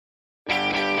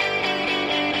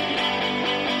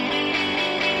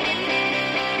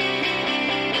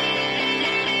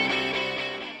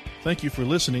Thank you for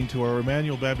listening to our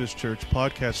Emmanuel Baptist Church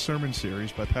podcast sermon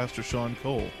series by Pastor Sean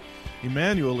Cole.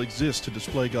 Emmanuel exists to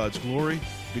display God's glory,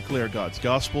 declare God's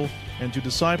gospel, and to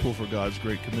disciple for God's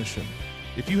Great Commission.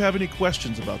 If you have any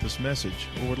questions about this message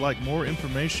or would like more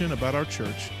information about our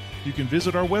church, you can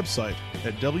visit our website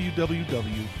at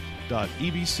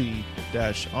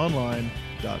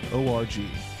www.ebc-online.org.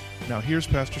 Now here's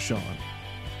Pastor Sean.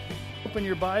 Open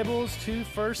your Bibles to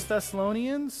 1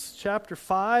 Thessalonians chapter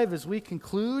 5 as we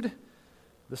conclude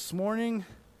this morning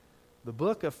the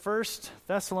book of 1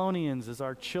 Thessalonians as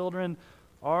our children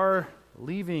are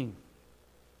leaving.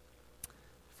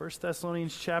 1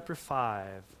 Thessalonians chapter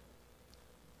 5.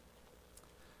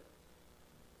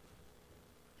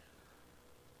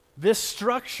 This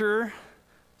structure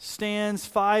stands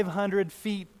 500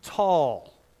 feet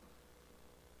tall.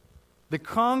 The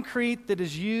concrete that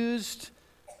is used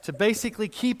to basically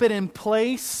keep it in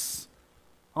place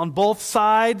on both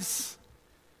sides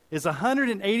is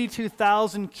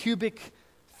 182,000 cubic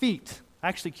feet,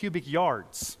 actually cubic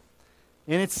yards.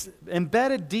 And it's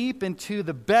embedded deep into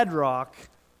the bedrock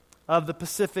of the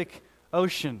Pacific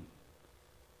Ocean.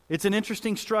 It's an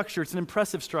interesting structure. It's an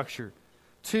impressive structure.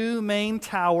 2 main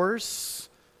towers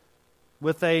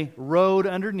with a road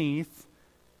underneath,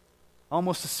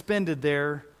 almost suspended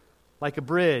there like a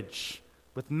bridge,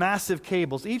 with massive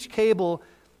cables. Each cable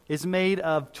is made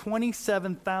of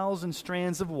 27,000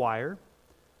 strands of wire,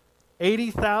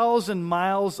 80,000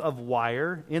 miles of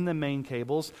wire in the main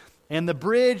cables, and the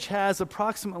bridge has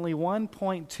approximately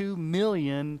 1.2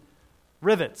 million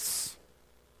rivets.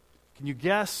 Can you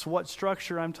guess what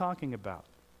structure I'm talking about?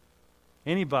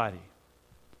 Anybody?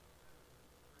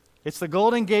 It's the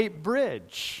Golden Gate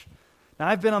Bridge. Now,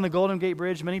 I've been on the Golden Gate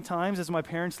Bridge many times as my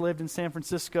parents lived in San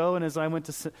Francisco and as I went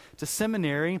to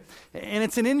seminary. And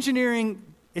it's an engineering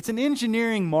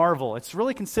marvel. It's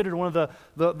really considered one of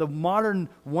the modern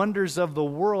wonders of the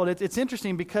world. It's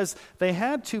interesting because they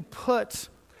had to put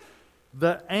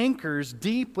the anchors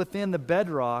deep within the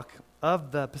bedrock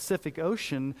of the Pacific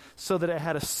Ocean so that it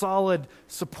had a solid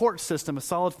support system, a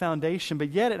solid foundation, but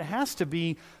yet it has to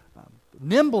be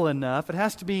nimble enough. It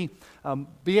has to be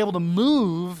able to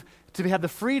move, to have the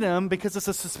freedom, because it's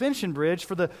a suspension bridge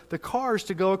for the cars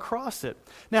to go across it.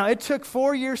 Now, it took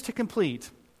 4 years to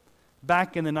complete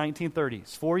back in the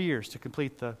 1930s. 4 years to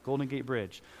complete the Golden Gate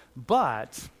Bridge.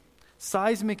 But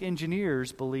seismic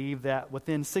engineers believe that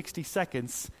within 60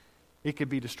 seconds, it could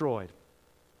be destroyed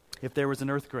if there was an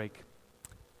earthquake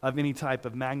of any type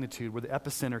of magnitude where the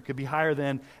epicenter could be higher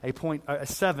than a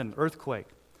 7 earthquake.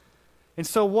 And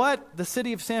so what the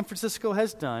city of San Francisco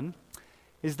has done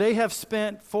is they have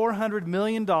spent $400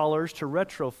 million to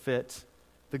retrofit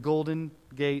the Golden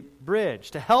Gate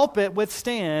Bridge to help it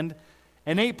withstand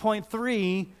an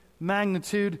 8.3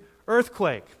 magnitude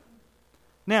earthquake.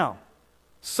 Now,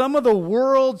 some of the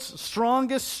world's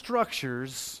strongest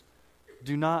structures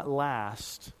do not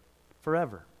last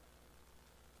forever.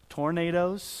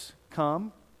 Tornadoes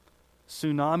come,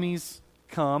 tsunamis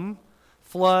come,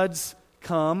 floods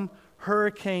come,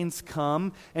 hurricanes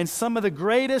come, and some of the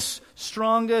greatest,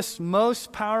 strongest,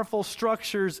 most powerful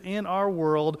structures in our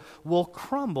world will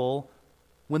crumble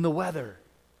when the weather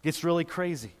gets really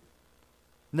crazy.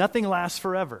 Nothing lasts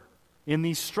forever in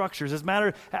these structures. It doesn't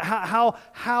matter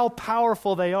how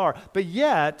powerful they are. But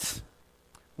yet,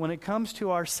 when it comes to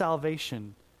our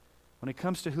salvation, when it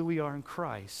comes to who we are in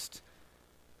Christ,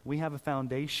 we have a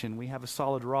foundation, we have a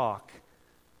solid rock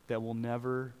that will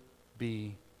never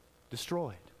be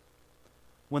destroyed.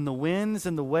 When the winds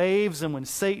and the waves and when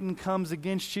Satan comes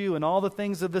against you and all the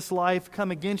things of this life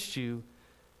come against you,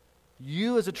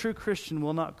 you as a true Christian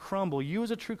will not crumble. You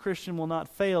as a true Christian will not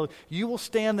fail. You will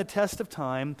stand the test of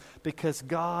time because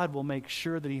God will make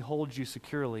sure that He holds you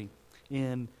securely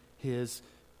in His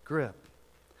grip.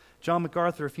 John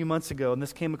MacArthur, a few months ago, and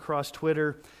this came across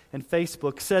Twitter and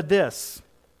Facebook, said this: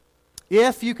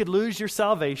 if you could lose your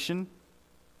salvation,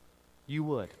 you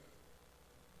would.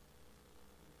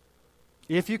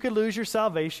 If you could lose your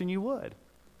salvation, you would.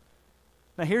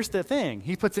 Now here's the thing.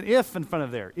 He puts an if in front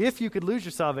of there. If you could lose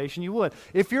your salvation, you would.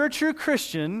 If you're a true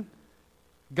Christian,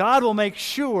 God will make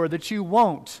sure that you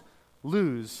won't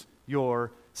lose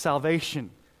your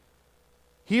salvation.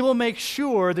 He will make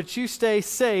sure that you stay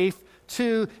safe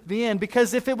to the end.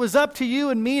 Because if it was up to you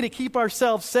and me to keep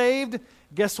ourselves saved,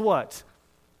 guess what?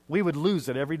 We would lose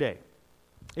it every day.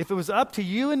 If it was up to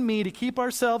you and me to keep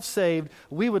ourselves saved,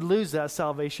 we would lose that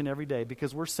salvation every day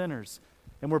because we're sinners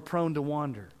and we're prone to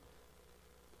wander.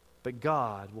 But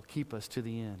God will keep us to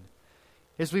the end.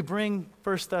 As we bring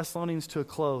 1 Thessalonians to a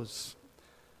close,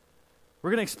 we're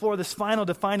going to explore this final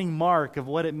defining mark of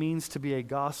what it means to be a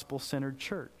gospel-centered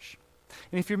church.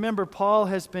 And if you remember, Paul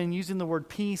has been using the word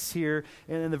peace here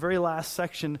in the very last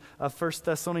section of 1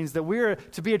 Thessalonians, that we're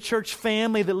to be a church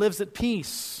family that lives at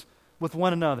peace with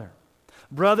one another.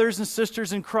 Brothers and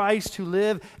sisters in Christ who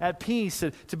live at peace,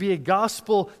 to be a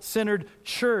gospel-centered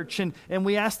church. And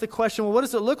we ask the question, well, what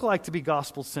does it look like to be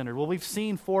gospel-centered? Well, we've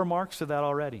seen 4 marks of that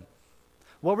already.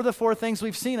 What were the 4 things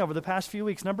we've seen over the past few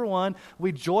weeks? Number 1,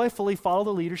 we joyfully follow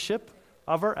the leadership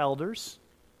of our elders.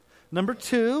 Number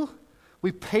 2,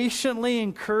 we patiently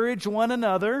encourage one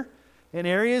another in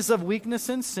areas of weakness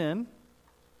and sin.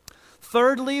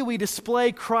 Thirdly, we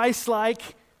display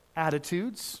Christ-like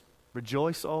attitudes.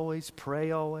 Rejoice always,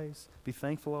 pray always, be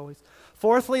thankful always.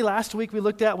 Fourthly, last week we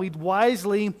looked at, we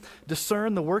wisely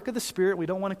discern the work of the Spirit. We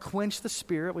don't want to quench the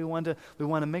Spirit. We want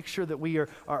to make sure that we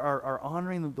are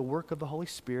honoring the work of the Holy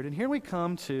Spirit. And here we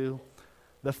come to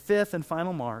the 5th and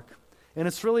final mark. And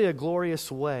it's really a glorious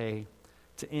way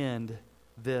to end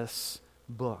this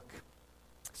book.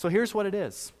 So here's what it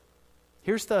is.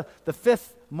 Here's the 5th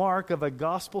mark of a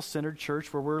gospel-centered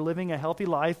church where we're living a healthy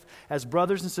life as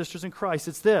brothers and sisters in Christ.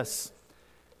 It's this: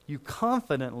 you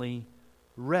confidently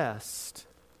rest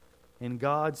in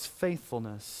God's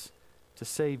faithfulness to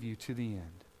save you to the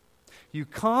end. You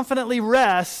confidently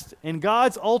rest in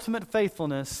God's ultimate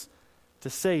faithfulness to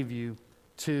save you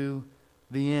to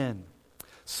the end.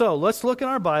 So let's look in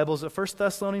our Bibles at 1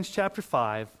 Thessalonians chapter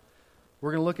 5.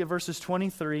 We're going to look at verses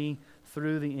 23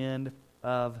 through the end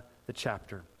of the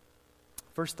chapter.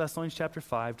 1 Thessalonians chapter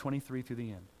 5, 23 through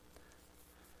the end.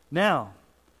 Now,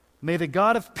 may the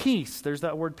God of peace, there's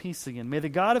that word peace again, may the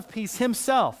God of peace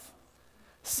himself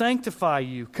sanctify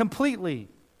you completely,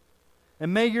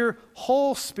 and may your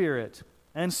whole spirit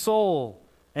and soul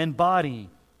and body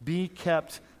be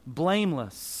kept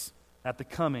blameless at the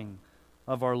coming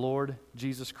of our Lord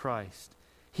Jesus Christ.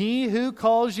 He who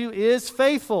calls you is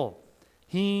faithful.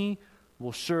 He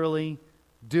will surely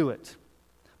do it.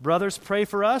 Brothers, pray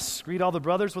for us. Greet all the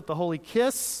brothers with the holy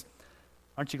kiss.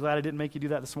 Aren't you glad I didn't make you do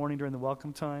that this morning during the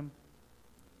welcome time?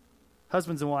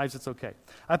 Husbands and wives, it's okay.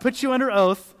 I put you under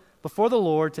oath before the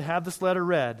Lord to have this letter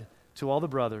read to all the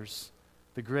brothers.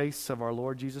 The grace of our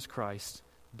Lord Jesus Christ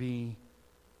be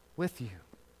with you.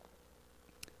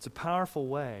 It's a powerful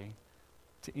way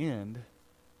to end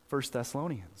 1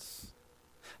 Thessalonians.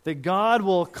 That God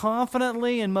will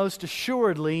confidently and most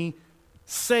assuredly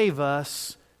save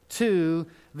us to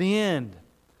the end.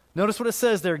 Notice what it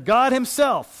says there. God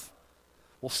himself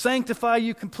will sanctify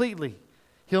you completely.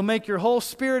 He'll make your whole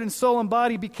spirit and soul and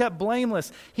body be kept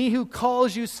blameless. He who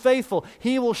calls you is faithful.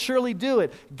 He will surely do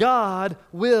it. God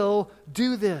will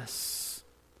do this.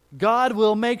 God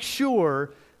will make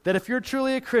sure that if you're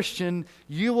truly a Christian,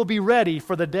 you will be ready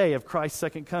for the day of Christ's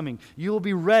second coming. You will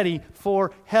be ready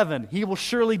for heaven. He will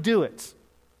surely do it.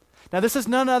 Now, this is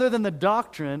none other than the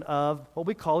doctrine of what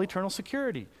we call eternal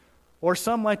security, or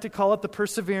some like to call it the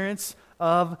perseverance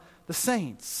of the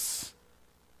saints.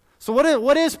 So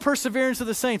what is perseverance of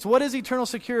the saints? What is eternal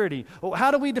security? Well,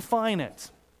 how do we define it?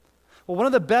 Well, one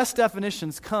of the best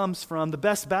definitions comes from the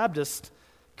Best Baptist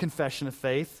Confession of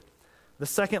Faith, the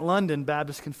Second London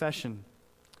Baptist Confession.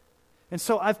 And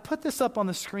so I've put this up on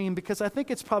the screen because I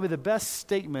think it's probably the best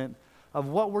statement of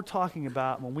what we're talking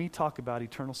about when we talk about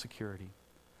eternal security.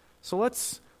 So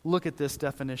let's look at this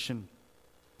definition.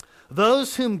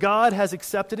 Those whom God has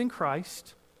accepted in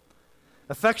Christ,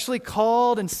 effectually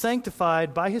called and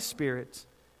sanctified by his Spirit,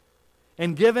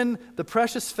 and given the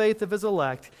precious faith of his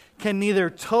elect, can neither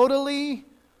totally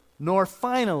nor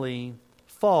finally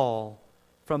fall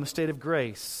from the state of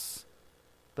grace,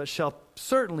 but shall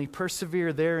certainly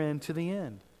persevere therein to the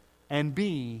end, and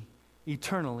be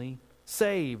eternally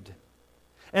saved.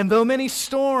 And though many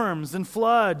storms and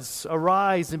floods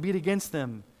arise and beat against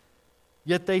them,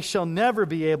 yet they shall never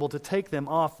be able to take them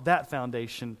off that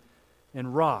foundation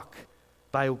and rock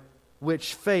by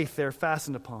which faith they are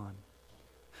fastened upon.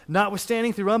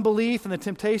 Notwithstanding through unbelief and the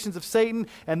temptations of Satan,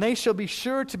 and they shall be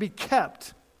sure to be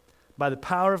kept by the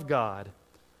power of God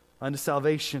unto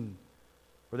salvation,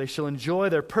 where they shall enjoy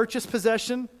their purchased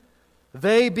possession,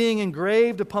 they being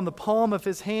engraved upon the palm of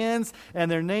his hands, and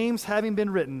their names having been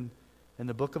written in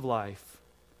the book of life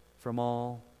from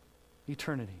all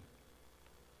eternity.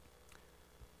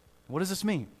 What does this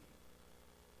mean?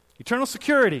 Eternal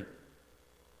security,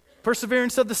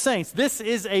 perseverance of the saints. This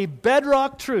is a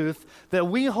bedrock truth that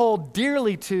we hold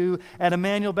dearly to at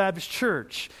Emmanuel Baptist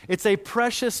Church. It's a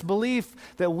precious belief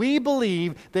that we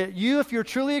believe that you, if you're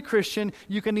truly a Christian,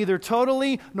 you can neither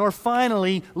totally nor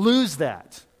finally lose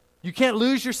that. You can't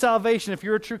lose your salvation if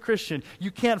you're a true Christian. You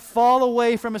can't fall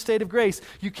away from a state of grace.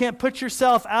 You can't put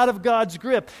yourself out of God's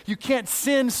grip. You can't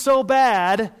sin so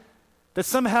bad that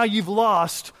somehow you've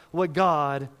lost what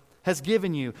God has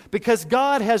given you, because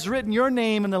God has written your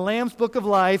name in the Lamb's Book of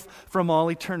Life from all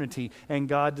eternity, and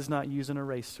God does not use an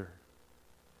eraser.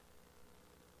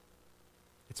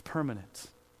 It's permanent.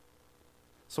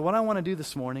 So what I want to do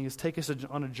this morning is take us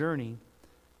on a journey,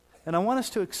 and I want us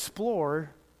to explore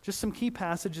just some key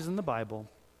passages in the Bible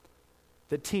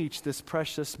that teach this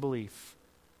precious belief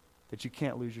that you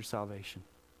can't lose your salvation.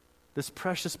 This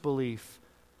precious belief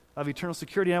of eternal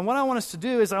security. And what I want us to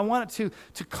do is I want it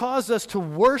to cause us to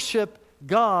worship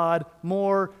God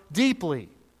more deeply.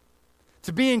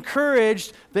 To be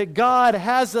encouraged that God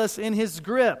has us in His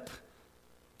grip.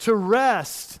 To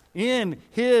rest in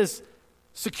His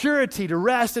security, to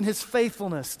rest in His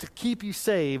faithfulness, to keep you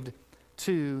saved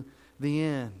to the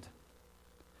end.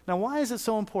 Now, why is it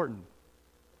so important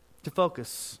to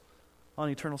focus on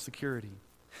eternal security?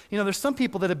 You know, there's some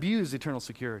people that abuse eternal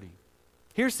security.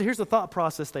 Here's the thought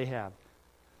process they have.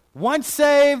 Once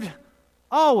saved,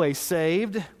 always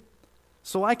saved,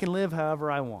 so I can live however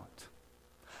I want.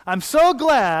 I'm so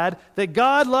glad that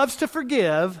God loves to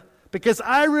forgive because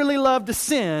I really love to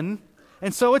sin,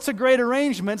 and so it's a great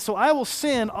arrangement, so I will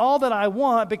sin all that I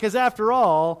want because after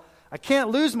all, I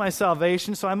can't lose my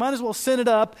salvation, so I might as well sin it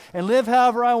up and live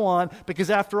however I want because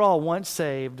after all, once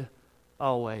saved,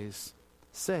 always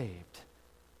saved.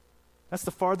 That's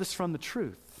the farthest from the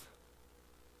truth.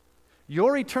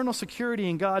 Your eternal security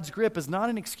in God's grip is not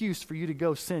an excuse for you to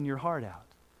go sin your heart out.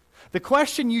 The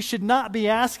question you should not be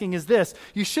asking is this.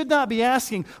 You should not be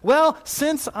asking, well,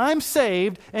 since I'm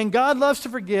saved and God loves to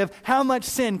forgive, how much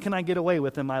sin can I get away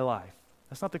with in my life?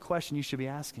 That's not the question you should be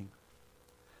asking.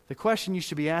 The question you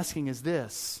should be asking is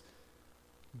this.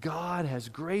 God has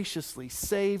graciously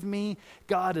saved me.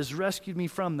 God has rescued me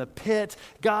from the pit.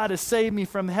 God has saved me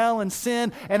from hell and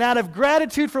sin. And out of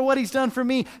gratitude for what He's done for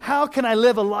me, how can I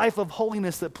live a life of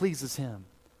holiness that pleases Him?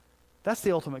 That's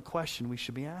the ultimate question we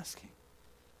should be asking.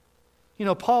 You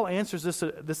know, Paul answers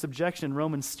this objection in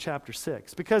Romans chapter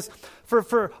 6. Because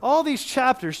for all these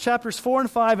chapters 4 and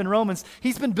 5 in Romans,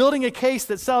 he's been building a case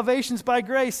that salvation's by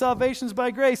grace, salvation's by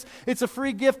grace. It's a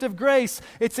free gift of grace.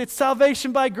 It's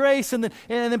salvation by grace. And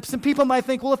then some people might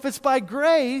think, well, if it's by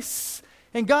grace,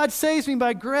 and God saves me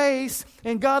by grace,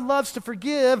 and God loves to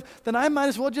forgive, then I might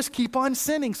as well just keep on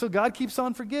sinning. So God keeps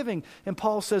on forgiving. And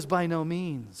Paul says, by no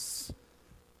means.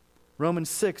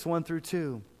 Romans 6, 1 through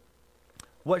 2.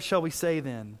 What shall we say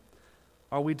then?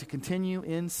 Are we to continue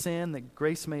in sin that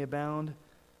grace may abound?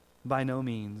 By no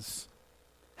means.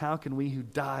 How can we who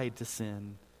died to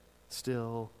sin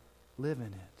still live in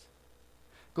it?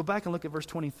 Go back and look at verse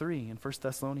 23 in 1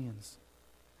 Thessalonians.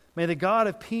 May the God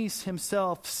of peace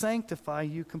Himself sanctify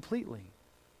you completely.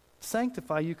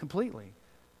 Sanctify you completely.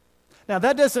 Now,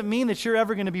 that doesn't mean that you're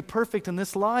ever going to be perfect in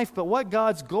this life, but what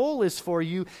God's goal is for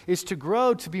you is to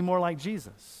grow to be more like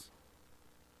Jesus.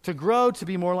 To grow to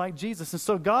be more like Jesus. And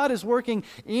so God is working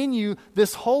in you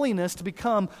this holiness to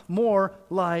become more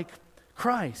like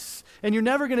Christ. And you're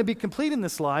never going to be complete in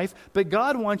this life, but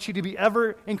God wants you to be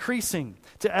ever increasing,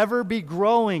 to ever be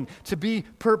growing, to be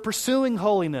pursuing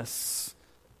holiness.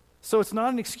 So it's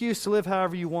not an excuse to live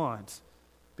however you want,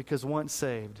 because once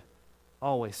saved,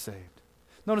 always saved.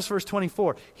 Notice verse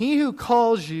 24. He who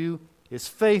calls you is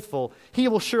faithful. He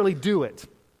will surely do it.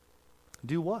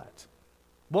 Do what?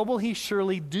 What will He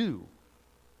surely do?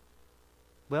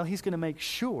 Well, He's going to make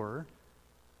sure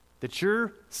that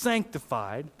you're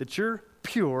sanctified, that you're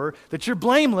pure, that you're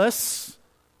blameless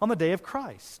on the day of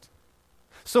Christ.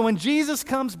 So when Jesus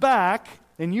comes back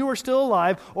and you are still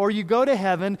alive, or you go to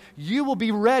heaven, you will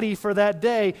be ready for that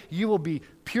day. You will be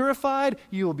purified,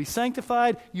 you will be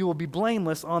sanctified, you will be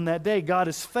blameless on that day. God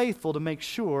is faithful to make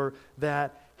sure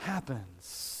that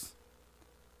happens.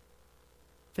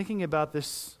 Thinking about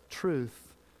this truth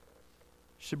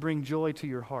should bring joy to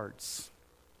your hearts.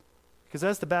 Because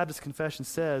as the Baptist Confession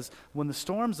says, when the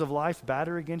storms of life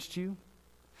batter against you,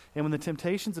 and when the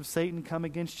temptations of Satan come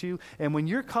against you, and when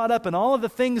you're caught up in all of the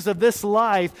things of this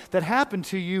life that happen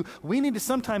to you, we need to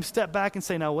sometimes step back and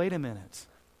say, now wait a minute.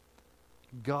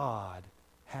 God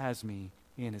has me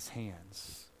in His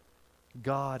hands.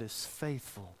 God is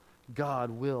faithful. God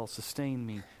will sustain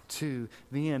me to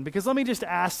the end. Because let me just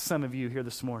ask some of you here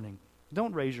this morning.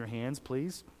 Don't raise your hands,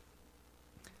 please.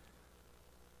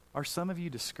 Are some of you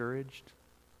discouraged?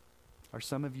 Are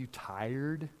some of you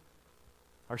tired?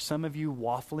 Are some of you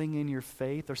waffling in your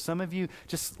faith? Are some of you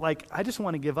just like, I just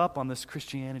want to give up on this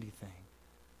Christianity thing?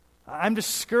 I'm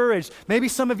discouraged. Maybe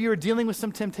some of you are dealing with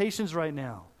some temptations right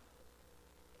now.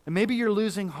 And maybe you're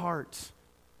losing heart.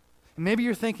 And maybe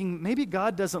you're thinking, maybe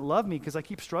God doesn't love me because I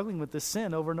keep struggling with this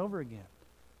sin over and over again.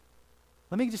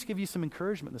 Let me just give you some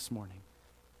encouragement this morning.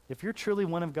 If you're truly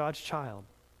one of God's child,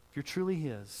 if you're truly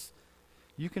His,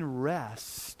 you can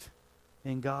rest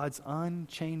in God's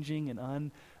unchanging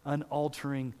and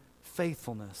unaltering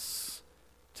faithfulness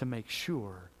to make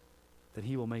sure that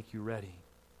He will make you ready.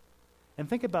 And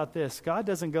think about this. God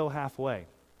doesn't go halfway.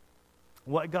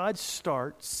 What God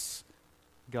starts,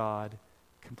 God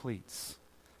completes.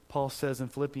 Paul says in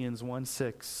Philippians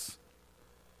 1:6,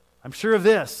 I'm sure of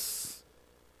this,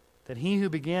 that He who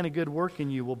began a good work in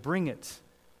you will bring it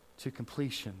to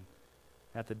completion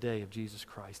at the day of Jesus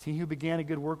Christ. He who began a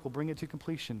good work will bring it to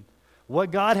completion.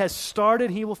 What God has started,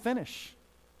 He will finish.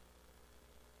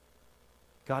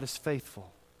 God is faithful.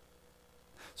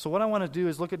 So what I want to do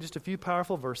is look at just a few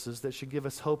powerful verses that should give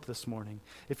us hope this morning.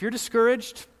 If you're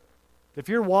discouraged, if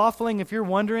you're waffling, if you're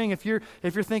wondering, if you're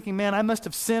thinking, man, I must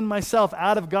have sinned myself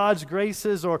out of God's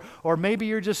graces, or maybe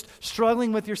you're just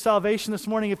struggling with your salvation this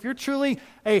morning, if you're truly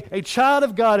a child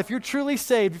of God, if you're truly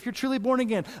saved, if you're truly born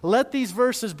again, let these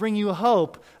verses bring you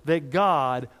hope that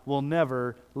God will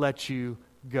never let you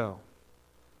go.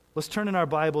 Let's turn in our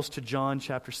Bibles to John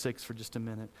chapter 6 for just a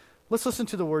minute. Let's listen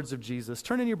to the words of Jesus.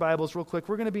 Turn in your Bibles real quick.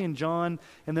 We're going to be in John,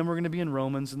 and then we're going to be in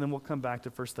Romans, and then we'll come back to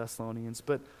 1 Thessalonians.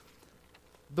 But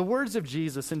the words of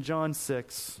Jesus in John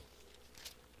 6,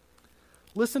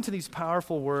 listen to these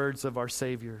powerful words of our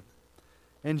Savior.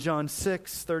 In John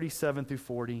 6, 37 through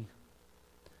 40.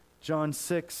 John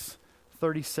 6,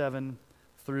 37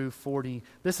 through 40.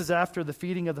 This is after the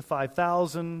feeding of the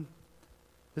 5,000.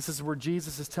 This is where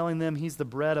Jesus is telling them He's the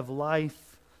bread of life.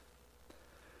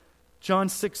 John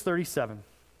 6:37.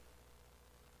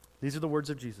 These are the words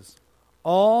of Jesus.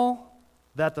 All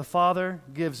that the Father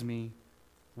gives me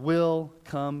will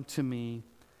come to me,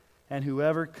 and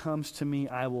whoever comes to me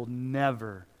I will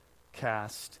never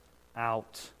cast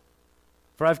out.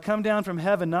 For I've come down from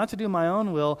heaven not to do my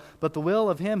own will, but the will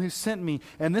of Him who sent me.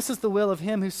 And this is the will of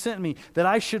Him who sent me, that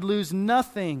I should lose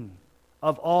nothing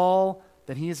of all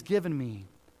that He has given me,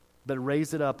 but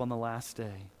raise it up on the last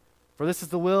day. For this is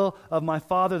the will of my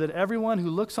Father, that everyone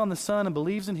who looks on the Son and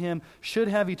believes in Him should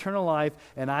have eternal life,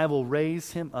 and I will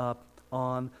raise him up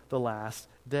on the last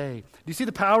day. Do you see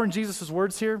the power in Jesus'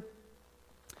 words here?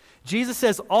 Jesus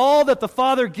says, all that the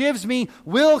Father gives me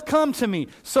will come to me.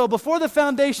 So before the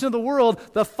foundation of the world,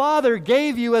 the Father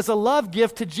gave you as a love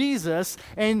gift to Jesus.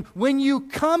 And when you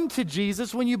come to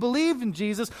Jesus, when you believe in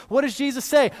Jesus, what does Jesus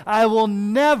say? I will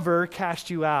never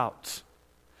cast you out.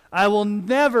 I will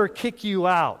never kick you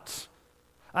out.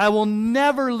 I will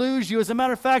never lose you. As a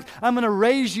matter of fact, I'm going to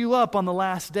raise you up on the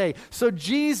last day. So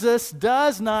Jesus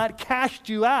does not cast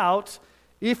you out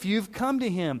if you've come to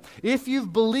Him. If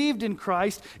you've believed in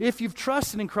Christ, if you've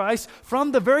trusted in Christ,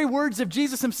 from the very words of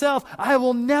Jesus Himself, I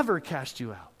will never cast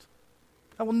you out.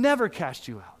 I will never cast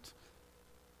you out.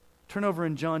 Turn over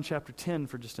in John chapter 10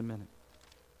 for just a minute.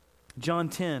 John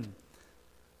 10.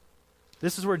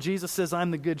 This is where Jesus says,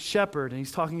 I'm the good shepherd, and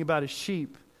He's talking about His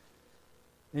sheep.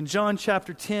 In John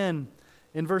chapter 10,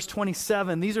 in verse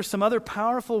 27, these are some other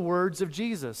powerful words of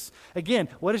Jesus. Again,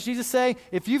 what does Jesus say?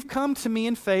 If you've come to me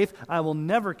in faith, I will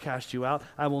never cast you out.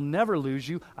 I will never lose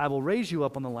you. I will raise you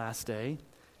up on the last day.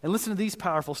 And listen to these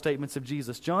powerful statements of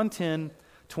Jesus. John 10,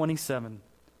 27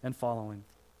 and following.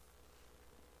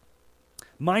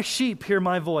 My sheep hear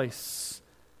my voice,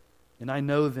 and I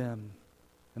know them,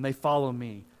 and they follow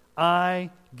me.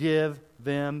 I give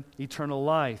them eternal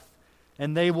life,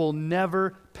 and they will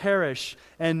never perish,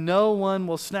 and no one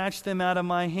will snatch them out of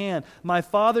my hand. My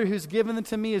Father who's given them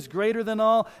to me is greater than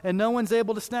all, and no one's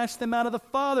able to snatch them out of the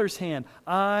Father's hand.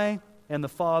 I and the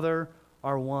Father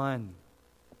are one.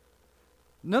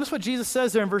 Notice what Jesus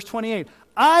says there in verse 28.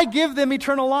 I give them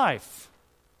eternal life.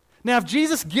 Now, if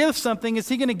Jesus gives something, is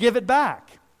He going to give it back?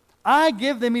 I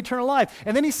give them eternal life.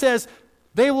 And then He says,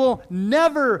 they will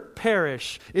never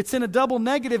perish. It's in a double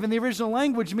negative in the original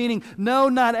language, meaning no,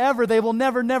 not ever. They will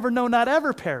never, never, no, not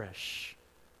ever perish.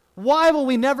 Why will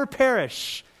we never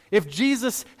perish if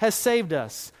Jesus has saved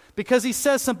us? Because He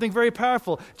says something very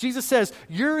powerful. Jesus says,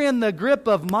 you're in the grip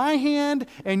of my hand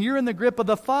and you're in the grip of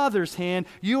the Father's hand.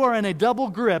 You are in a double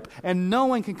grip, and no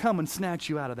one can come and snatch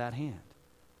you out of that hand.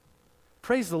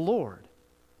 Praise the Lord.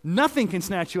 Nothing can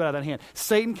snatch you out of that hand.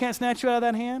 Satan can't snatch you out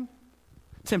of that hand.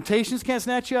 Temptations can't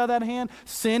snatch you out of that hand.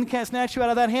 Sin can't snatch you out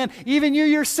of that hand. Even you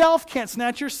yourself can't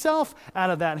snatch yourself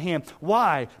out of that hand.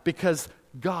 Why? Because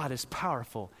God is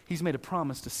powerful. He's made a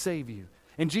promise to save you.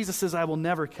 And Jesus says, I will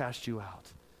never cast you out.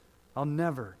 I'll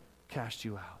never cast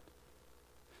you out.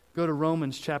 Go to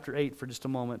Romans chapter 8 for just a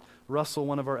moment. Russell,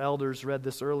 one of our elders, read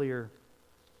this earlier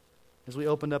as we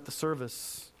opened up the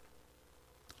service.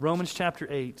 Romans chapter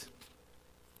 8.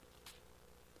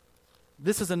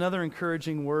 This is another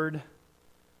encouraging word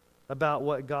about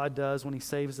what God does when He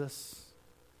saves us.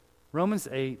 Romans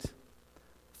 8,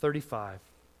 35.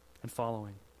 and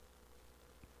following.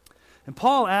 And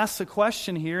Paul asks a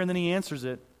question here, and then he answers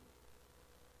it.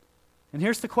 And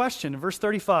here's the question in verse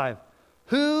 35.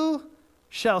 Who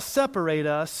shall separate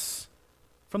us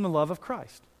from the love of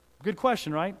Christ? Good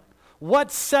question, right?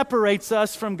 What separates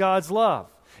us from God's love?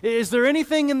 Is there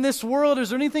anything in this world, is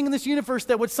there anything in this universe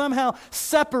that would somehow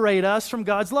separate us from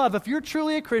God's love? If you're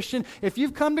truly a Christian, if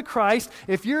you've come to Christ,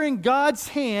 if you're in God's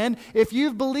hand, if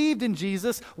you've believed in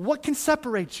Jesus, what can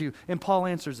separate you? And Paul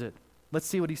answers it. Let's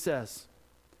see what he says.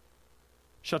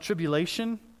 Shall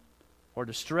tribulation or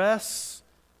distress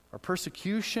or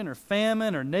persecution or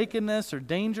famine or nakedness or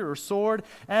danger or sword,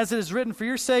 as it is written, for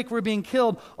your sake we're being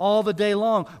killed all the day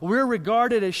long. We're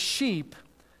regarded as sheep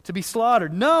to be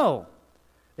slaughtered. No!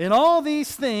 In all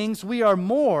these things we are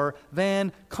more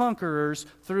than conquerors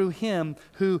through him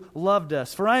who loved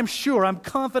us. For I am sure, I'm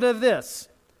confident of this,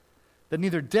 that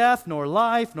neither death, nor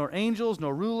life, nor angels,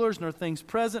 nor rulers, nor things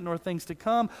present, nor things to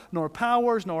come, nor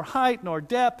powers, nor height, nor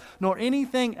depth, nor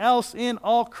anything else in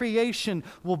all creation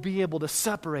will be able to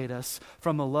separate us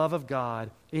from the love of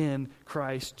God in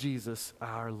Christ Jesus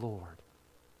our Lord.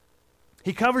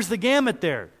 He covers the gamut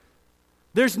there.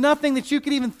 There's nothing that you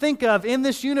could even think of in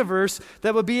this universe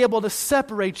that would be able to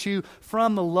separate you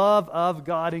from the love of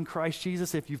God in Christ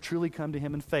Jesus if you've truly come to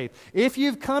him in faith. If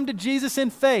you've come to Jesus in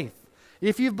faith,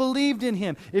 if you've believed in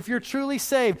him, if you're truly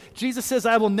saved, Jesus says,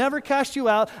 I will never cast you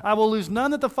out. I will lose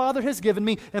none that the Father has given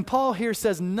me. And Paul here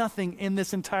says nothing in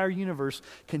this entire universe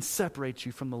can separate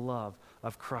you from the love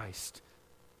of Christ.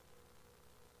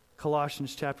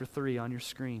 Colossians chapter 3 on your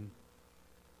screen.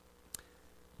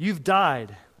 You've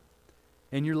died,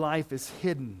 and your life is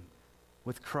hidden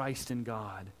with Christ in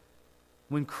God.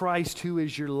 When Christ, who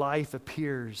is your life,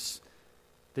 appears,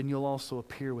 then you'll also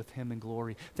appear with him in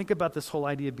glory. Think about this whole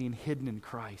idea of being hidden in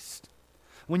Christ.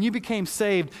 When you became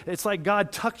saved, it's like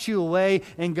God tucked you away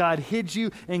and God hid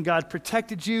you and God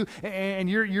protected you and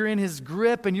you're in his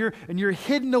grip and you're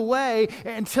hidden away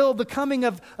until the coming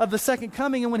of the second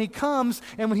coming. And when he comes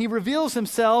and when he reveals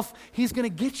himself, he's going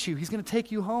to get you. He's going to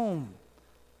take you home.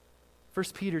 1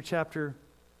 Peter chapter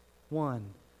 1,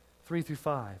 3 through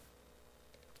 5.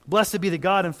 Blessed be the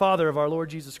God and Father of our Lord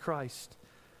Jesus Christ.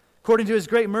 According to his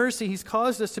great mercy, he's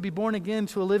caused us to be born again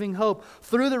to a living hope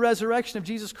through the resurrection of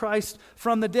Jesus Christ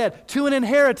from the dead, to an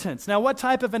inheritance. Now, what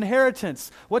type of inheritance?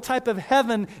 What type of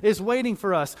heaven is waiting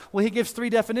for us? Well, he gives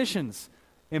three definitions: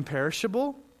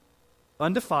 imperishable,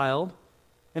 undefiled,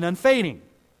 and unfading.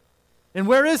 And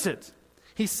where is it?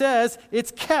 He says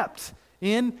it's kept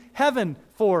in heaven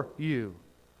for you,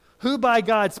 who by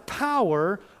God's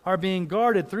power are being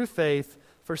guarded through faith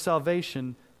for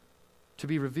salvation to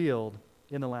be revealed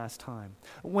in the last time.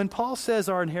 When Paul says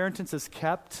our inheritance is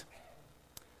kept,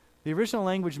 the original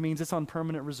language means it's on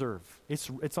permanent reserve.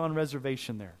 It's on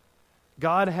reservation there.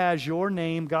 God has your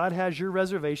name. God has your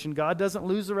reservation. God doesn't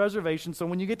lose the reservation. So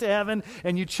when you get to heaven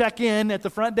and you check in at the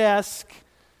front desk,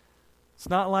 it's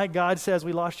not like God says,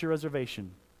 we lost your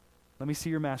reservation. Let me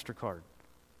see your MasterCard.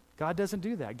 God doesn't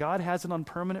do that. God has it on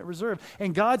permanent reserve.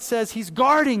 And God says he's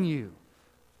guarding you.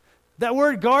 That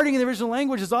word guarding in the original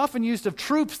language is often used of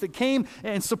troops that came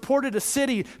and supported a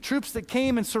city, troops that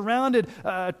came and surrounded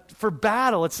for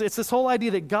battle. It's this whole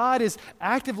idea that God is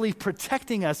actively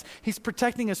protecting us. He's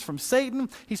protecting us from Satan.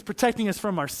 He's protecting us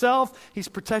from ourselves. He's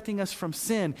protecting us from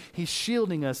sin. He's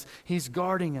shielding us. He's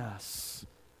guarding us.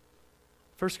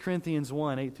 1 Corinthians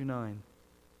 1, 8 through 9.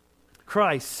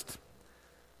 Christ,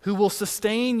 who will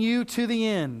sustain you to the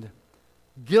end,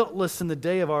 guiltless in the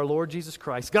day of our Lord Jesus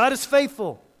Christ. God is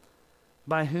faithful,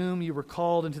 by whom you were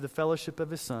called into the fellowship of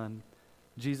his Son,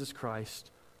 Jesus Christ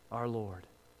our Lord.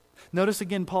 Notice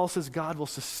again, Paul says God will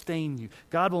sustain you.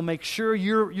 God will make sure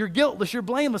you're guiltless, you're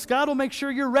blameless. God will make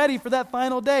sure you're ready for that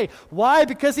final day. Why?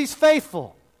 Because he's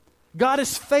faithful. God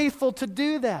is faithful to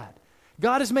do that.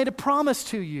 God has made a promise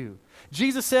to you.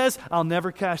 Jesus says, I'll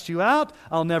never cast you out.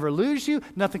 I'll never lose you.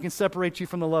 Nothing can separate you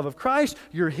from the love of Christ.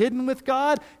 You're hidden with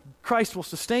God. Christ will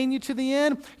sustain you to the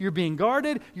end. You're being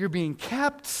guarded. You're being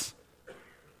kept.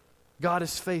 God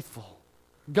is faithful.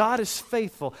 God is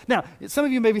faithful. Now, some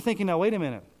of you may be thinking, now, wait a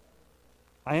minute.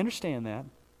 I understand that.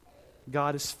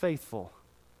 God is faithful.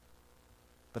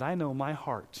 But I know my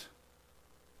heart.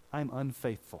 I'm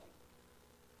unfaithful.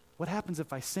 What happens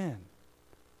if I sin?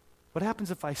 What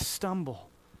happens if I stumble?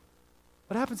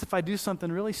 What happens if I do something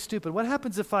really stupid? What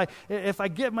happens if I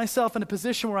get myself in a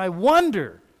position where I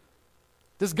wonder,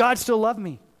 does God still love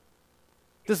me?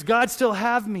 Does God still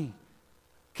have me?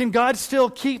 Can God still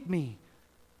keep me?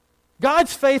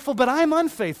 God's faithful, but I'm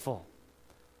unfaithful.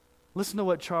 Listen to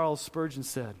what Charles Spurgeon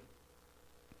said.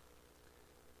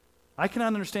 I cannot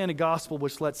understand a gospel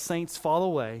which lets saints fall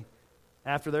away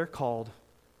after they're called,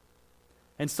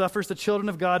 and suffers the children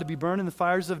of God to be burned in the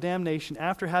fires of damnation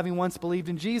after having once believed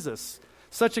in Jesus.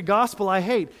 Such a gospel I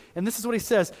hate. And this is what he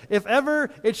says. If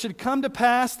ever it should come to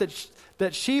pass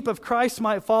that sheep of Christ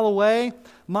might fall away,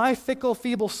 my fickle,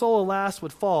 feeble soul, alas,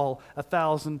 would fall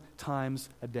 1,000 times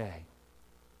a day.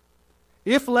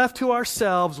 If left to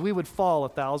ourselves, we would fall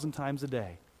 1,000 times a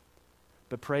day.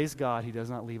 But praise God, he does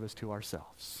not leave us to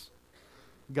ourselves.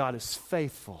 God is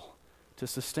faithful to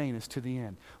sustain us to the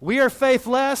end. We are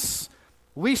faithless.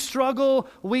 We struggle,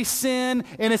 we sin,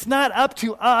 and it's not up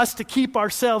to us to keep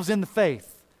ourselves in the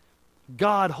faith.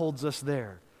 God holds us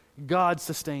there. God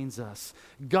sustains us.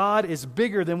 God is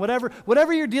bigger than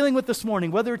whatever you're dealing with this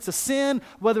morning, whether it's a sin,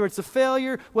 whether it's a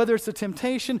failure, whether it's a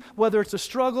temptation, whether it's a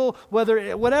struggle,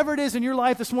 whatever it is in your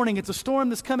life this morning, it's a storm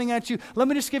that's coming at you. Let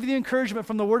me just give you the encouragement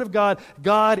from the Word of God.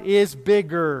 God is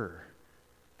bigger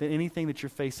than anything that you're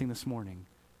facing this morning,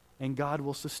 and God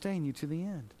will sustain you to the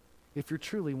end if you're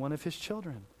truly one of his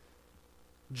children.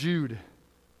 Jude,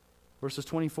 verses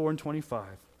 24 and 25.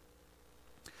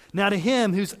 Now to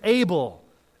him who's able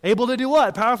to do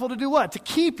what? Powerful to do what? To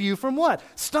keep you from what?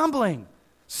 Stumbling,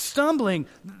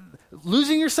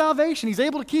 losing your salvation. He's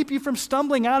able to keep you from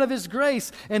stumbling out of his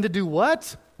grace. And to do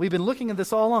what? We've been looking at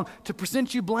this all along. To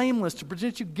present you blameless, to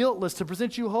present you guiltless, to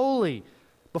present you holy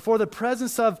before the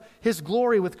presence of his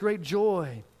glory with great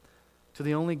joy. To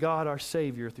the only God, our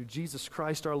Savior, through Jesus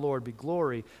Christ our Lord, be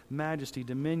glory, majesty,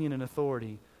 dominion, and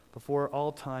authority before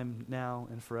all time, now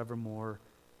and forevermore.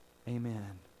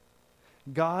 Amen.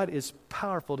 God is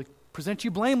powerful to present you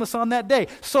blameless on that day.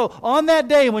 So on that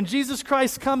day when Jesus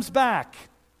Christ comes back,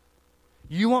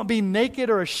 you won't be naked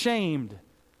or ashamed,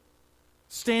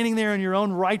 standing there in your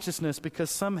own righteousness because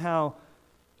somehow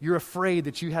you're afraid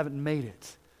that you haven't made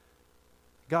it.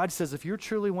 God says if you're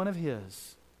truly one of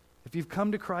his, if you've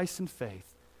come to Christ in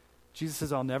faith, Jesus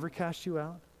says, I'll never cast you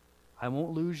out. I won't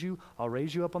lose you. I'll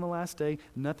raise you up on the last day.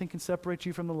 Nothing can separate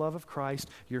you from the love of Christ.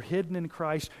 You're hidden in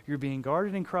Christ. You're being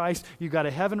guarded in Christ. You've got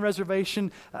a heaven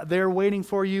reservation there waiting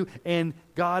for you, and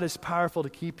God is powerful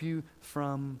to keep you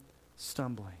from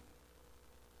stumbling.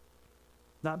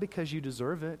 Not because you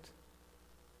deserve it,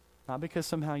 not because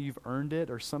somehow you've earned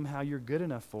it or somehow you're good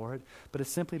enough for it, but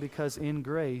it's simply because in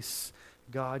grace,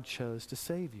 God chose to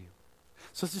save you.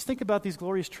 So let's just think about these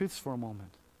glorious truths for a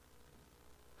moment.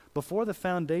 Before the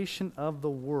foundation of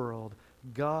the world,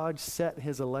 God set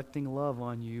his electing love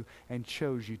on you and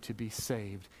chose you to be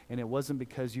saved. And it wasn't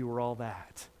because you were all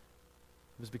that.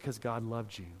 It was because God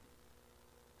loved you.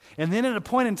 And then at a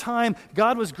point in time,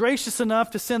 God was gracious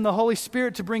enough to send the Holy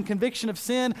Spirit to bring conviction of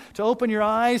sin, to open your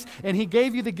eyes, and he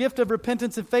gave you the gift of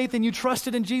repentance and faith, and you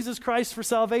trusted in Jesus Christ for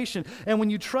salvation. And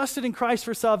when you trusted in Christ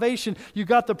for salvation, you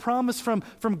got the promise from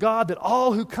God that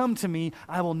all who come to me,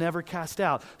 I will never cast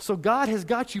out. So God has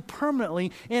got you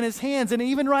permanently in his hands, and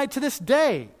even right to this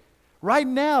day, right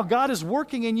now, God is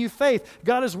working in you faith.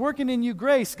 God is working in you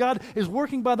grace. God is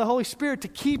working by the Holy Spirit to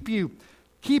keep you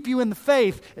in the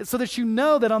faith so that you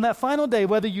know that on that final day,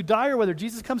 whether you die or whether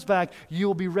Jesus comes back, you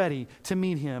will be ready to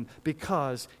meet him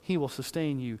because he will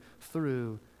sustain you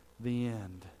through the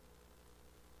end.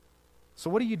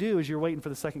 So what do you do as you're waiting for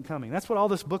the second coming? That's what all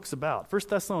this book's about. 1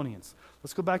 Thessalonians.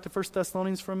 Let's go back to 1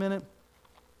 Thessalonians for a minute.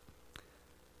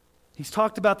 He's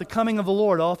talked about the coming of the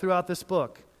Lord all throughout this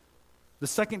book. The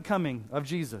second coming of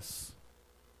Jesus.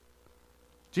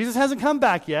 Jesus hasn't come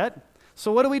back yet.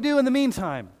 So what do we do in the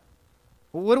meantime?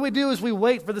 What do we do as we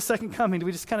wait for the second coming? Do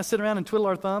we just kind of sit around and twiddle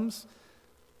our thumbs?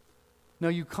 No,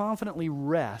 you confidently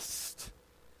rest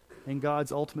in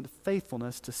God's ultimate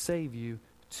faithfulness to save you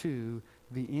to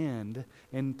the end.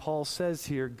 And Paul says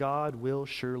here, God will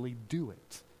surely do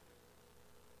it.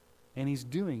 And he's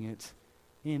doing it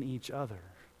in each other.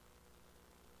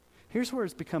 Here's where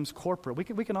it becomes corporate.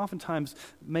 We can oftentimes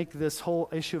make this whole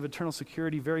issue of eternal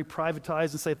security very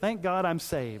privatized and say, thank God I'm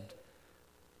saved.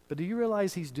 But do you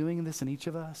realize he's doing this in each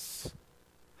of us?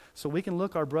 So we can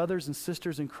look our brothers and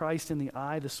sisters in Christ in the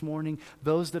eye this morning,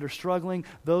 those that are struggling,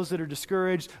 those that are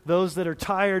discouraged, those that are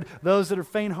tired, those that are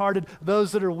faint-hearted,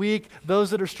 those that are weak,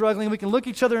 those that are struggling. We can look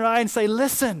each other in the eye and say,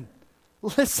 listen,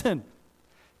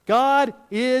 God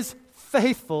is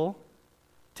faithful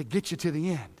to get you to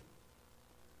the end.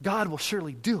 God will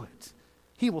surely do it.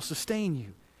 He will sustain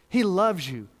you. He loves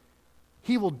you.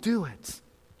 He will do it.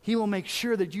 He will make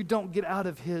sure that you don't get out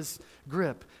of his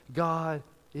grip. God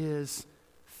is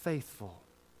faithful.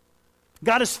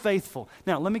 God is faithful.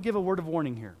 Now, let me give a word of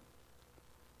warning here.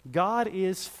 God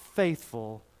is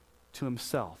faithful to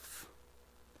himself.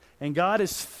 And God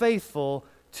is faithful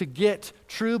to get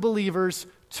true believers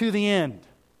to the end.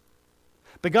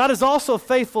 But God is also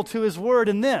faithful to his word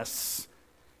in this.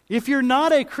 If you're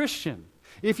not a Christian,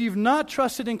 If you've not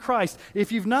trusted in Christ,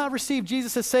 if you've not received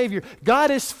Jesus as Savior,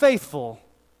 God is faithful.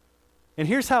 And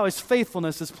here's how His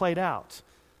faithfulness is played out.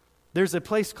 There's a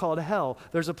place called hell.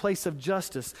 There's a place of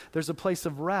justice. There's a place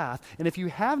of wrath. And if you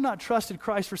have not trusted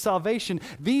Christ for salvation,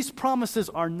 these promises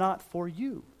are not for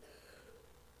you.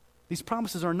 These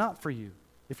promises are not for you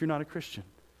if you're not a Christian.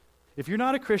 If you're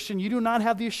not a Christian, you do not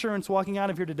have the assurance walking out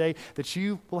of here today that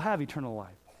you will have eternal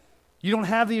life. You don't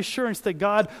have the assurance that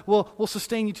God will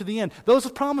sustain you to the end. Those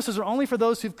promises are only for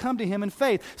those who've come to Him in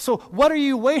faith. So what are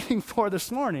you waiting for this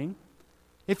morning?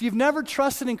 If you've never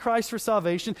trusted in Christ for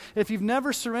salvation, if you've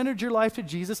never surrendered your life to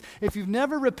Jesus, if you've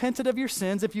never repented of your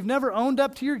sins, if you've never owned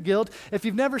up to your guilt, if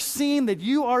you've never seen that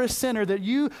you are a sinner, that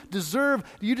you deserve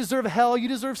hell, you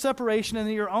deserve separation, and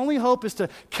that your only hope is to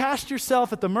cast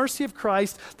yourself at the mercy of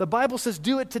Christ, the Bible says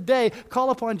do it today,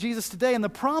 call upon Jesus today, and the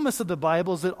promise of the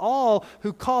Bible is that all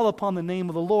who call upon the name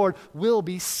of the Lord will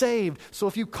be saved. So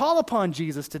if you call upon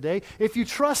Jesus today, if you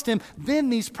trust Him, then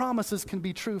these promises can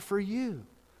be true for you.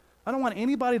 I don't want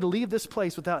anybody to leave this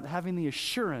place without having the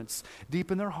assurance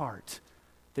deep in their heart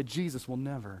that Jesus will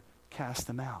never cast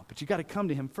them out. But you got to come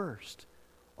to Him first.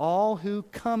 All who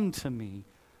come to me,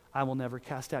 I will never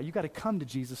cast out. You got to come to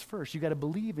Jesus first. You got to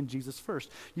believe in Jesus first.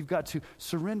 You've got to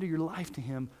surrender your life to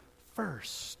Him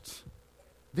first.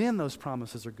 Then those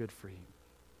promises are good for you.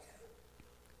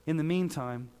 In the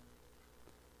meantime,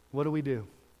 what do?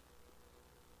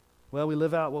 Well, we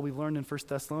live out what we've learned in 1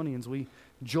 Thessalonians. We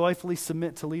joyfully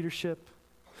submit to leadership.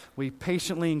 We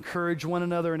patiently encourage one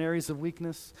another in areas of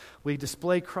weakness. We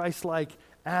display Christ-like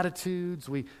attitudes.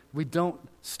 We don't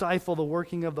stifle the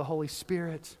working of the Holy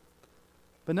Spirit.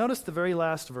 But notice the very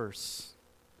last verse,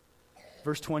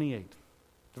 verse 28.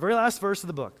 The very last verse of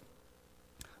the book.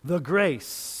 The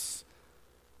grace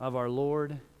of our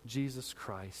Lord Jesus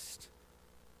Christ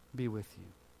be with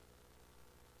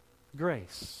you.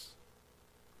 Grace.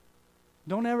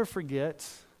 Don't ever forget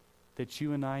that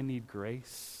you and I need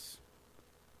grace.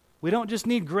 We don't just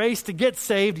need grace to get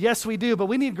saved. Yes, we do, but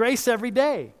we need grace every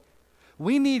day.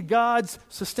 We need God's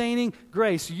sustaining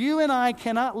grace. You and I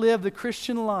cannot live the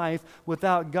Christian life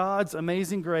without God's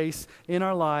amazing grace in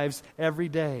our lives every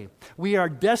day. We are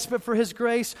desperate for His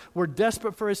grace. We're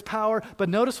desperate for His power. But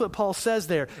notice what Paul says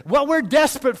there. What we're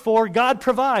desperate for, God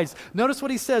provides. Notice what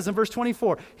he says in verse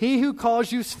 24. He who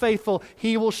calls you is faithful,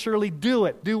 He will surely do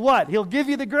it. Do what? He'll give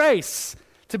you the grace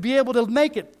to be able to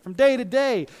make it from day to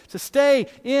day, to stay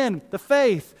in the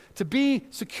faith, to be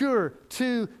secure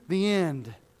to the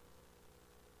end.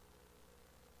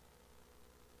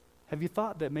 Have you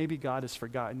thought that maybe God has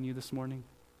forgotten you this morning?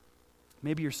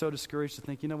 Maybe you're so discouraged to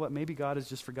think, you know what, maybe God has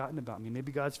just forgotten about me.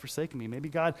 Maybe God's forsaken me. Maybe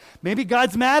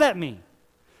God's mad at me.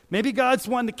 Maybe God's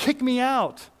wanting to kick me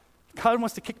out. God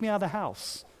wants to kick me out of the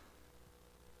house.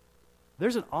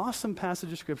 There's an awesome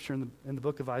passage of Scripture in the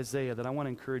book of Isaiah that I want to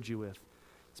encourage you with,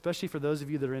 especially for those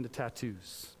of you that are into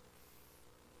tattoos.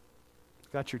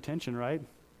 Got your attention, right?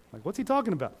 Like, what's he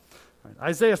talking about? All right,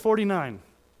 Isaiah 49,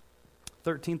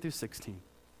 13 through 16.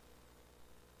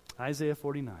 Isaiah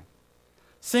 49.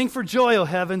 Sing for joy, O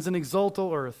heavens, and exult,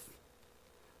 O earth.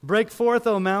 Break forth,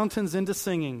 O mountains, into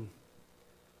singing.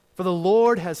 For the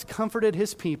Lord has comforted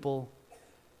His people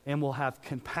and will have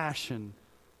compassion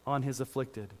on His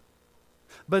afflicted.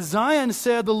 But Zion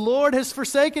said, the Lord has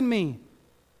forsaken me.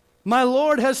 My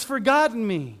Lord has forgotten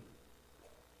me.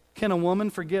 Can a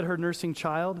woman forget her nursing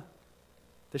child,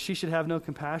 that she should have no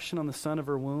compassion on the son of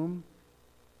her womb?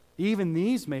 Even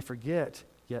these may forget,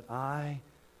 yet I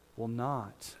will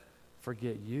not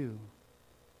forget you.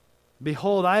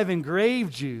 Behold, I have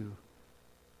engraved you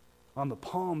on the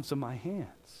palms of my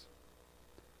hands.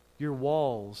 Your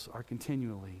walls are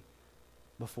continually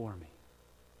before me.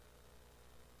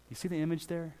 You see the image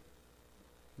there?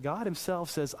 God Himself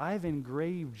says, I've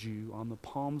engraved you on the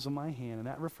palms of my hand. And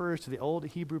that refers to the old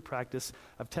Hebrew practice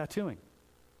of tattooing,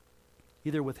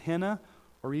 either with henna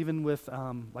or even with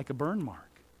like a burn mark.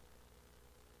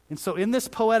 And so in this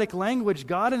poetic language,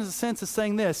 God in a sense is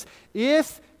saying this: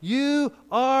 if you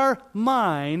are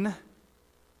mine,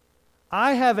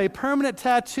 I have a permanent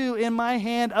tattoo in my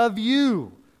hand of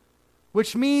you.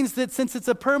 Which means that since it's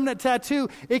a permanent tattoo,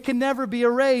 it can never be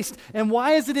erased. And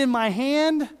why is it in my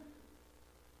hand?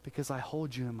 Because I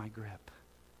hold you in my grip.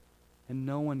 And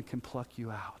no one can pluck you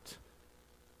out.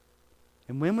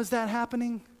 And when was that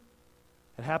happening?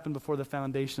 It happened before the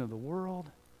foundation of the world.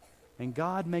 And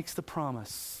God makes the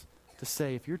promise to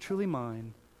say, if you're truly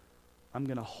mine, I'm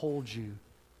going to hold you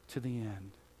to the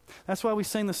end. That's why we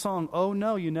sing the song, oh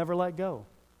no, you never let go.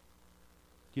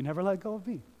 You never let go of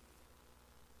me.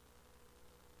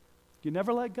 You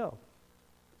never let go.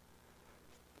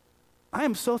 I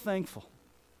am so thankful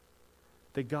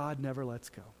that God never lets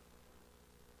go?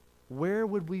 Where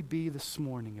would we be this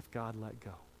morning if God let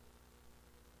go?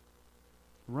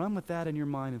 Run with that in your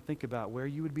mind and think about where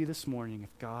you would be this morning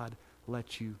if God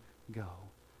let you go.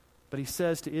 But he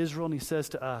says to Israel and he says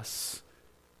to us,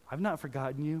 I've not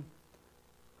forgotten you.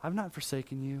 I've not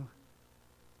forsaken you.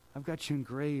 I've got you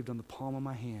engraved on the palm of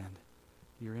my hand.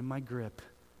 You're in my grip.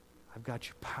 I've got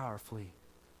you powerfully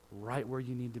right where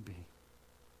you need to be.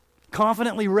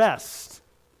 Confidently rest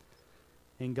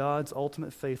in God's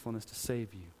ultimate faithfulness to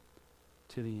save you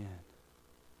to the end.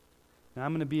 Now,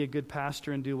 I'm going to be a good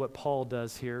pastor and do what Paul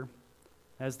does here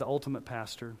as the ultimate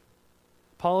pastor.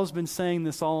 Paul has been saying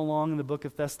this all along in the book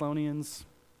of Thessalonians,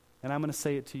 and I'm going to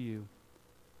say it to you.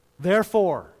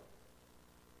 Therefore,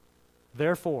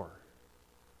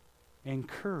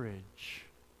 encourage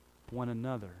one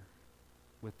another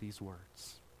with these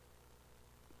words.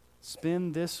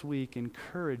 Spend this week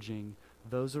encouraging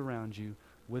those around you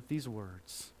with these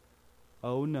words.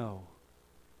 Oh no,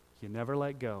 you never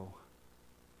let go.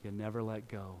 You never let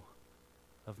go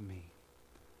of me.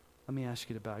 Let me ask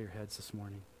you to bow your heads this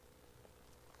morning.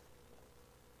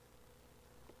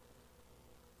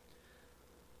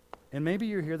 And maybe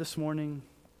you're here this morning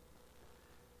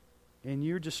and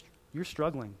you're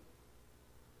struggling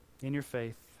in your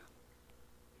faith.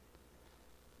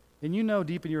 And you know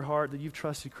deep in your heart that you've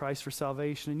trusted Christ for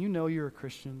salvation, and you know you're a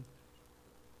Christian.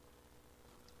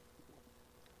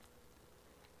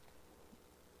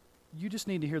 You just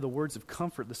need to hear the words of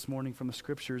comfort this morning from the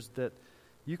Scriptures that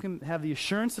you can have the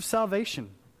assurance of salvation.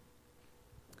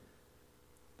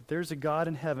 That there's a God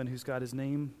in heaven who's got his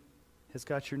name, has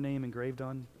got your name engraved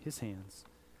on his hands,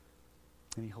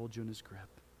 and he holds you in his grip.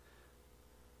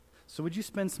 So would you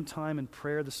spend some time in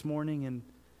prayer this morning and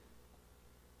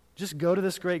just go to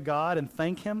this great God and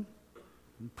thank him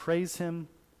and praise him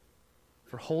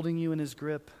for holding you in his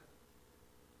grip.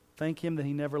 Thank him that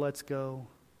he never lets go.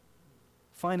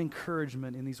 Find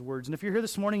encouragement in these words. And if you're here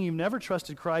this morning and you've never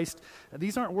trusted Christ,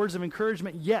 these aren't words of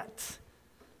encouragement yet.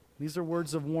 These are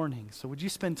words of warning. So would you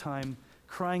spend time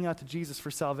crying out to Jesus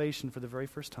for salvation for the very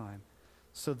first time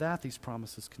so that these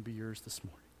promises can be yours this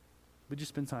morning? Would you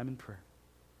spend time in prayer?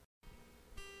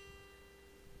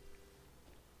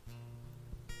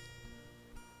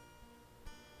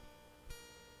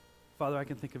 Father, I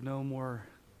can think of no more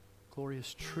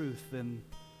glorious truth than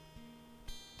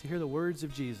to hear the words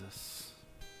of Jesus.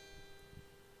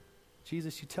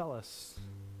 Jesus, you tell us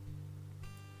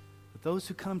that those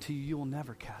who come to you, you will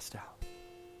never cast out.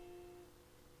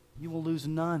 You will lose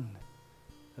none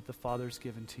that the Father has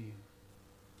given to you.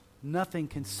 Nothing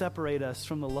can separate us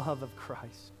from the love of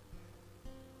Christ.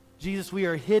 Jesus, we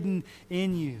are hidden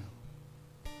in you.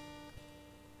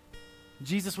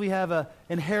 Jesus, we have an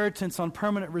inheritance on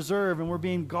permanent reserve, and we're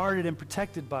being guarded and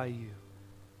protected by you.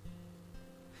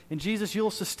 And Jesus,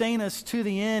 you'll sustain us to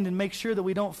the end and make sure that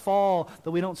we don't fall, that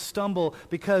we don't stumble,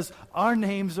 because our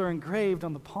names are engraved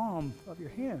on the palm of your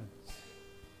hands.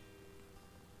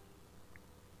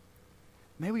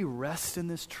 May we rest in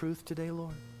this truth today,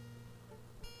 Lord.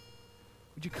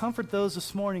 Would you comfort those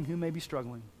this morning who may be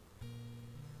struggling?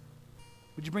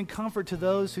 Would you bring comfort to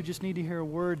those who just need to hear a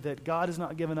word that God has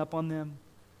not given up on them,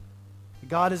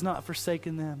 God has not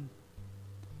forsaken them?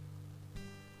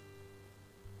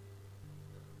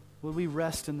 Will we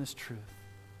rest in this truth?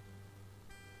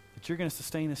 That you're going to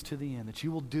sustain us to the end, that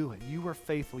you will do it. You are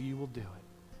faithful, you will do it.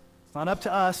 It's not up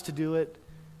to us to do it,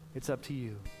 it's up to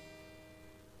you.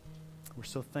 We're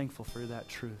so thankful for that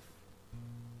truth.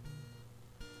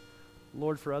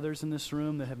 Lord, for others in this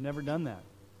room that have never done that,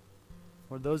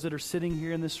 or those that are sitting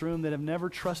here in this room that have never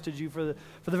trusted you for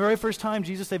the very first time,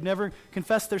 Jesus, they've never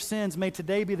confessed their sins. May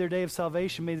today be their day of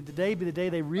salvation. May today be the day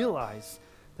they realize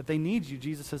that they need you,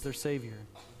 Jesus, as their Savior.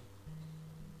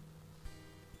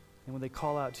 And when they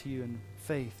call out to you in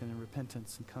faith and in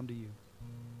repentance and come to you.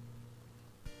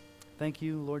 Thank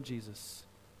you, Lord Jesus,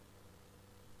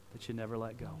 that you never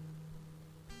let go.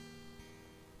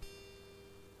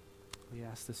 We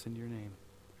ask this in your name.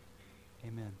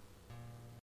 Amen.